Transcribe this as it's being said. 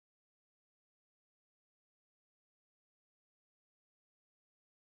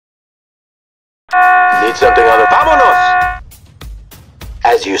Need something other? Vámonos!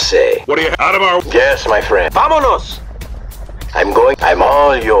 As you say. What are you out of our... Yes, my friend. Vámonos! I'm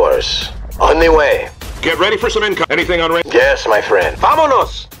all yours. On the way. Get ready for some income. Anything on range? Yes, my friend.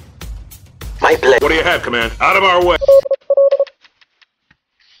 Vámonos! My pleasure. What do you have, Command? Out of our way.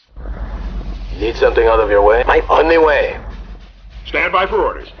 Need something out of your way? On the way. Stand by for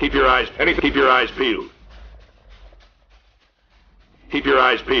orders. Keep your eyes peeled. Keep your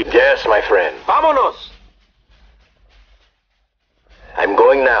eyes peeled. Yes, my friend. Vámonos! I'm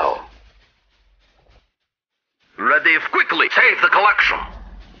going now. Ready quickly. Save the collection.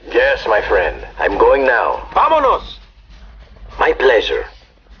 Yes, my friend. I'm going now. Vámonos! My pleasure.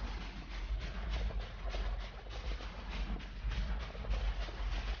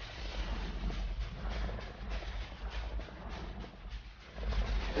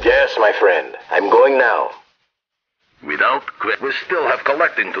 Yes, my friend. I'm going now. Without quit, we still have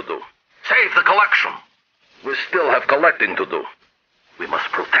collecting to do. Save the collection. We still have collecting to do. We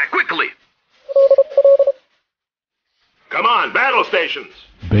must protect quickly. Come on, battle stations.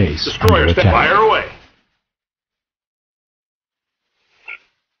 Base Destroyer, under step attack. fire away.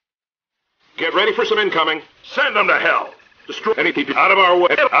 Get ready for some incoming. Send them to hell. Destroy any TP out of our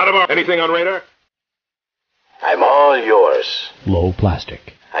way. Anything on radar? I'm all yours. Low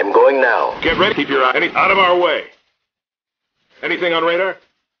plastic. I'm going now. Get ready. Keep your eye out of our way. Anything on radar?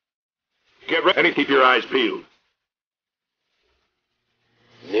 Get ready. Keep your eyes peeled.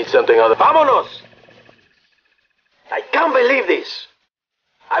 Need something other? Vámonos! I can't believe this.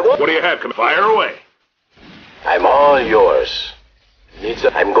 What do you have? Come fire away. I'm all yours.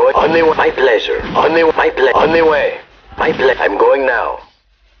 I'm going on the way. My pleasure. On the way. I'm going now.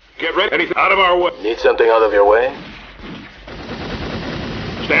 Get ready. Anything out of our way. Need something out of your way?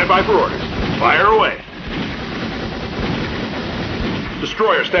 Stand by for orders. Fire away.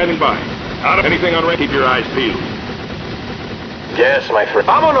 Destroyer standing by. Out of anything on radar. Keep your eyes peeled. Yes, my friend.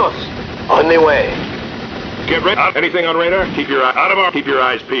 Vámonos! On the way. Get ready. Anything on radar? Keep your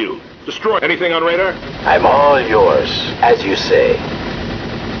eyes peeled. Destroy anything on radar? I'm all yours, as you say.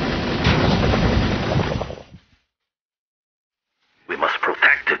 We must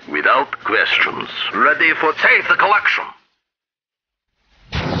protect it without questions. Ready for save the collection.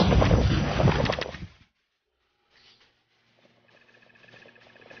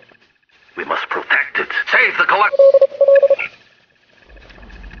 We must protect it. Save the collection.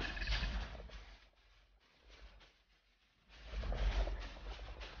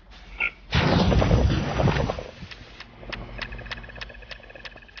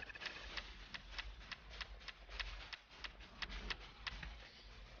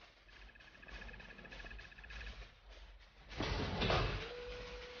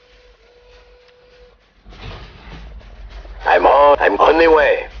 I'm on the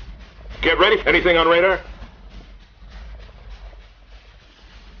way. Get ready. Anything on radar?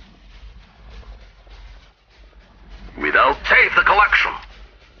 Without save the collection.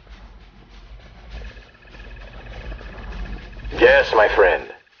 Yes, my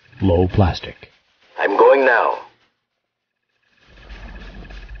friend. Low plastic. I'm going now.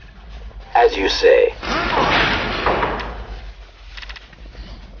 As you say.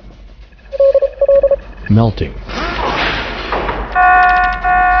 Melting.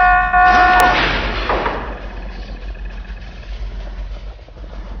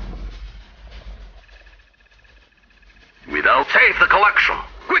 Without save the collection.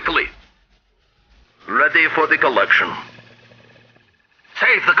 Quickly. Ready for the collection.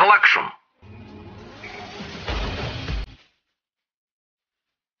 Save the collection.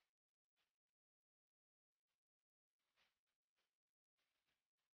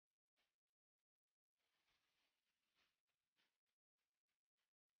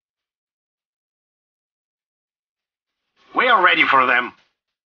 We are ready for them.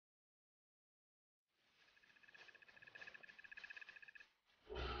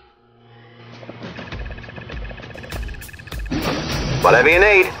 Whatever you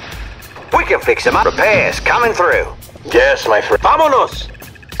need. We can fix them up. Repairs coming through. Yes, my friend. Vámonos!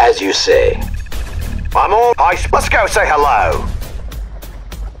 As you say. I'm all ice. Let's go say hello.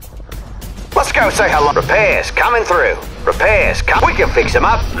 Let's go say hello. Repairs coming through. Repairs come. We can fix them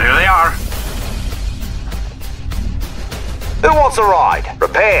up. There they are. Who wants a ride?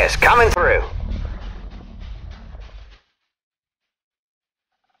 Repairs coming through.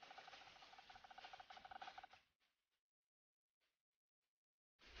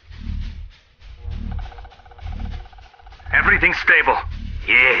 Everything's stable.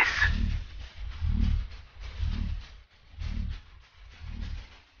 Yes.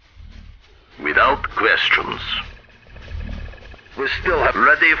 Without questions. We still have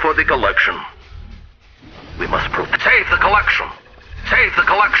ready for the collection. We must protect. Save the collection. Save the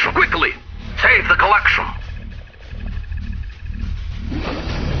collection. Quickly. Save the collection.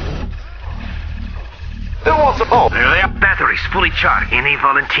 Who wants a bomb? There they are. Batteries fully charged. Any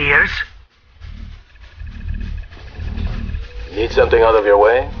volunteers? Need something out of your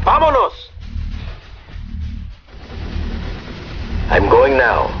way? Vámonos! I'm going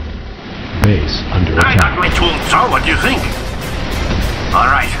now. Base under I got attack. my tool, so what do you think? All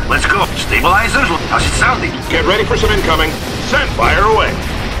right, let's go. Stabilizers, how's it sounding? Get ready for some incoming. Send fire away.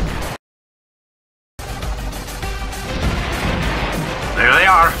 There they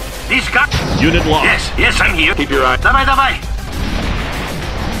are. These guys. Unit lost. Yes, I'm here. Keep your eye. Давай.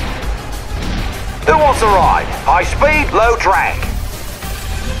 Who wants a ride? High speed, low drag.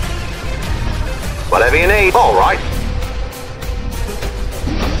 Whatever you need. All right.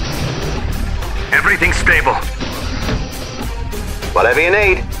 Everything stable. Whatever you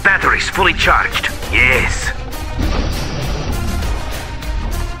need. Batteries fully charged. Yes.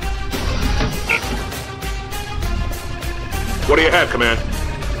 What do you have, Command?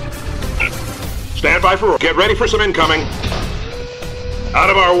 Stand by for... Get ready for some incoming. Out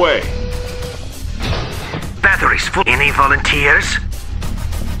of our way. Batteries full. Any volunteers?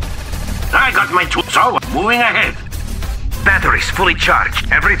 I got my tool, so moving ahead. Batteries fully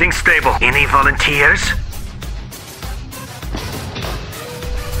charged. Everything stable. Any volunteers?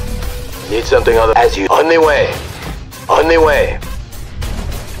 Need something other... As you... On the way. On the way.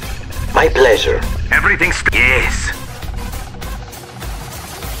 My pleasure. Everything yes.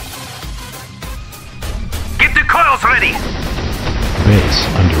 Get the coils ready. Base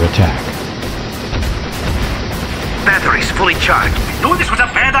under attack. Batteries fully charged. Knew this was a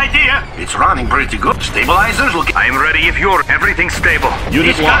bad idea. It's running pretty good. Stabilizers will get... I'm ready if you're... Everything stable.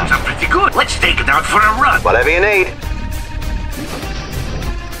 Unit These guns lost. are pretty good. Let's take it out for a run. Whatever you need.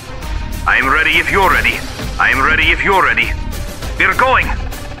 I'm ready if you're ready. I'm ready if you're ready. We're going.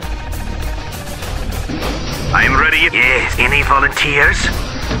 I'm ready if... Yes. Any volunteers?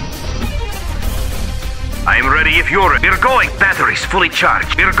 I'm ready if you're ready. We're going. Batteries fully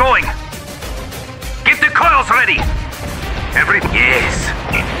charged. We're going. Get the coils ready. Yes.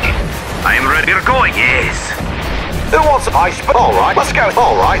 I'm ready. We're going. Yes. Who wants a high speed? All right. Let's go.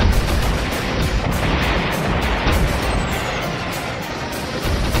 All right.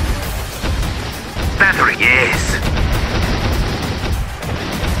 Battery. Yes.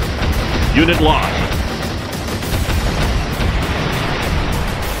 Unit lost.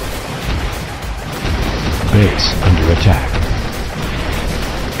 Base under attack.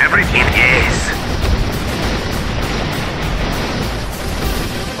 Everything. Yes.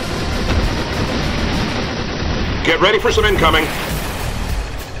 Get ready for some incoming.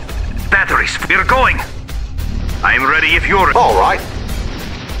 Batteries. We're going. I'm ready if you're... All right.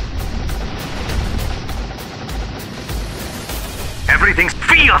 Everything's...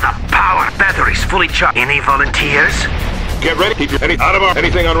 Feel the power. Batteries fully charged. Any volunteers? Get ready. Keep your... Out of our...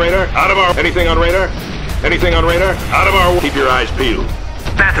 Anything on radar? Out of our... Anything on radar? Anything on radar? Out of our... Keep your eyes peeled.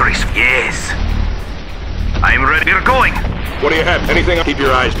 Batteries. Yes. I'm ready. We're going. What do you have? Anything on... Keep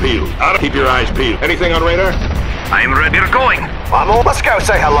your eyes peeled. Out of... Keep your eyes peeled. Anything on radar? I'm ready. We're going. Vamos. Let's go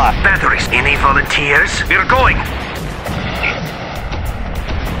say hello. Batteries. Any volunteers? We're going.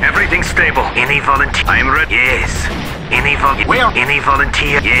 Everything stable. Any volunteer? I'm ready. Yes. Any Where? Any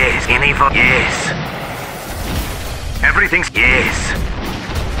volunteer? Yes. Any Yes. Everything's... Yes.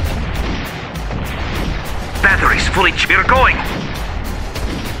 Batteries fully... We're going.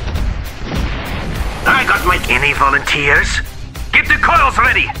 I got my... Any volunteers? Get the coils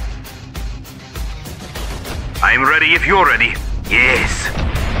ready. I'm ready if you're ready. Yes.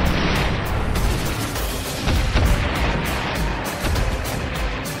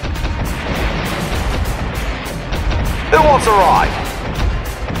 Who wants a ride?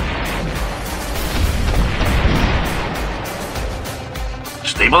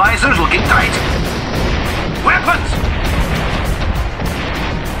 Stabilizers looking tight. Weapons!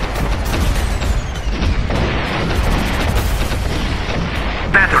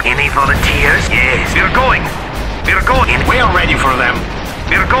 Battery. Any volunteers? Yes. We're going. We're going. We're ready for them.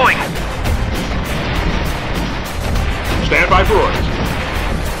 We're going. Stand by for orders.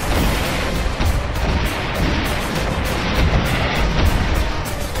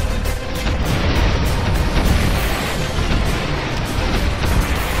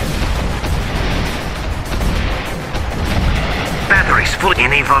 Batteries full.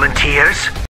 Any volunteers?